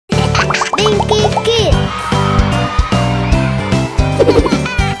Binki Kids.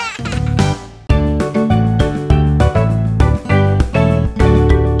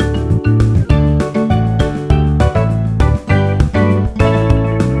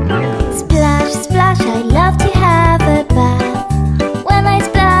 Splash, splash, I love to have a bath. When I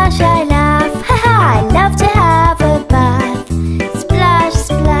splash, I laugh. Ha ha, I love to have a bath. Splash,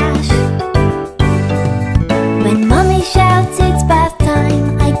 splash. When Mommy shouts it's bath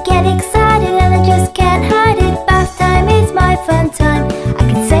time, I get excited and I just can't hide it. Bath time is my fun time. I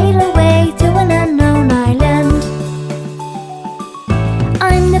can sail away to an unknown island.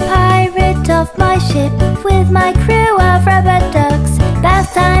 I'm the pirate of my ship with my crew of rubber ducks.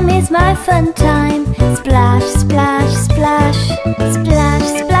 Bath time is my fun time. Splash, splash, splash. Splash,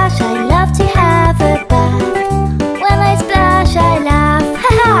 splash, I love to have a bath. When I splash, I laugh. Ha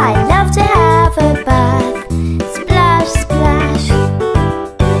ha, I love to have a bath. Splash, splash.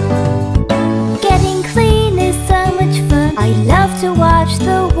 Getting clean is so much fun. I love to watch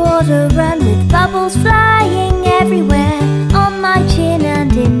the water run with bubbles flying everywhere, on my chin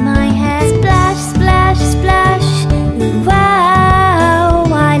and in my hair. Splash, splash, splash. Wow,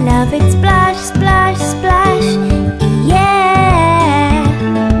 I love it. Splash, splash, splash. Yeah.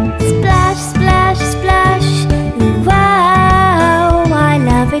 Splash, splash, splash. Wow, I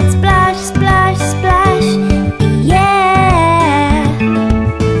love it. Splash, splash, splash. Yeah.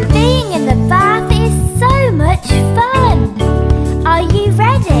 Being in the bath is so much fun. Are you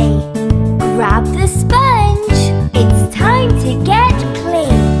ready? Grab the sponge. It's time to get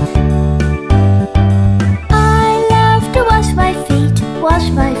clean. I love to wash my feet, wash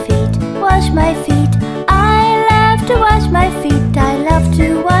my feet, wash my feet. I love to wash my feet, I love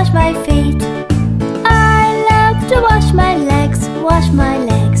to wash my feet. I love to wash my legs, wash my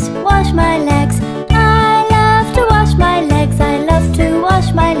legs, wash my legs. I love to wash my legs, I love to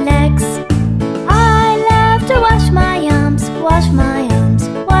wash my legs. I love to wash my arms, wash my arms,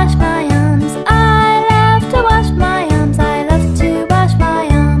 wash my arms. I love to wash my arms, I love to wash my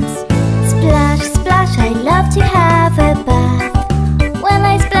arms. Splash, splash, I love to have a bath. When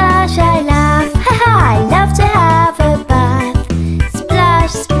I splash, I laugh. Ha ha, I love to have a bath.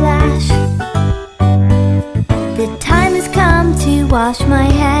 Splash, splash. The time has come to wash my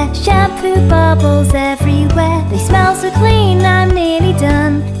hair. Shampoo bubbles everywhere. They smell so clean, I'm nearly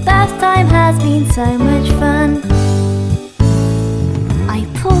done. Bath time has been so much fun. I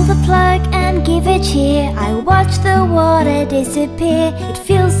pull the plug and give a cheer. I watch the water disappear. It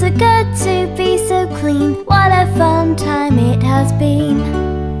feels so good to be so clean. What a fun time it has been.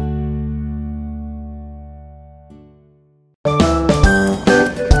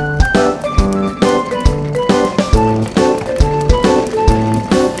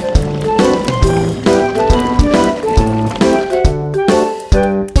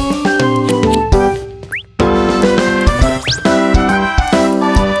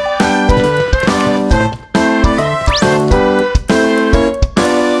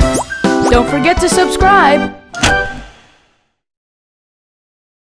 Don't forget to subscribe.